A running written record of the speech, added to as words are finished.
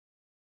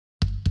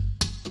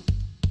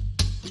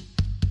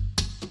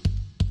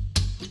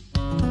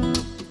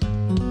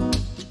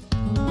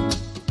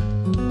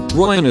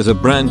Royin is a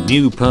brand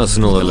new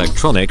personal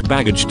electronic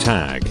baggage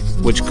tag,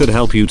 which could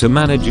help you to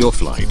manage your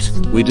flight.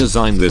 We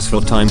designed this for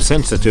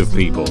time-sensitive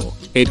people.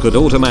 It could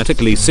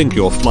automatically sync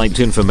your flight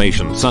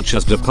information such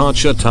as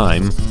departure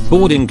time,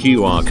 boarding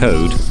QR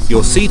code,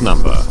 your seat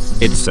number,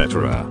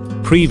 etc.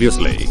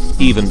 Previously,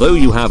 even though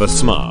you have a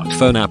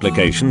smartphone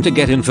application to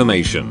get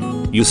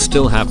information, you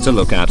still have to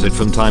look at it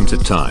from time to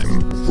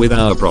time. With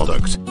our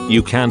product,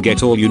 you can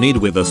get all you need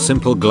with a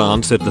simple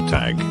glance at the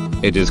tag.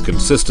 It is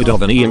consisted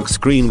of an e-ink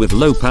screen with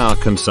low power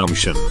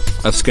consumption,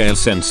 a scale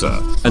sensor,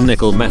 a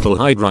nickel metal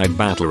hydride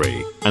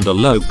battery, and a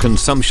low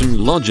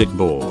consumption logic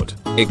board.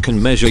 It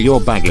can measure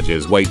your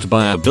baggage's weight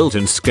by a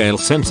built-in scale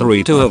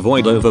sensor to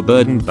avoid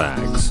overburdened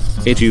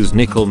bags. It used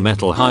nickel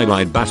metal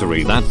hydride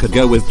battery that could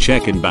go with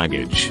check-in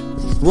baggage.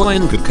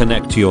 Royin could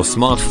connect to your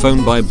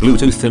smartphone by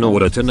Bluetooth in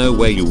order to know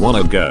where you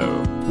wanna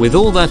go. With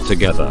all that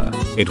together,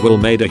 it will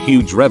made a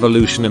huge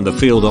revolution in the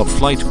field of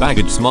flight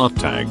baggage smart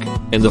tag.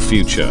 In the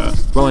future,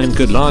 Royin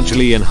could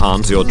largely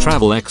enhance your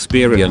travel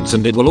experience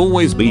and it will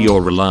always be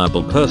your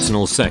reliable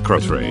personal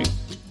secretary.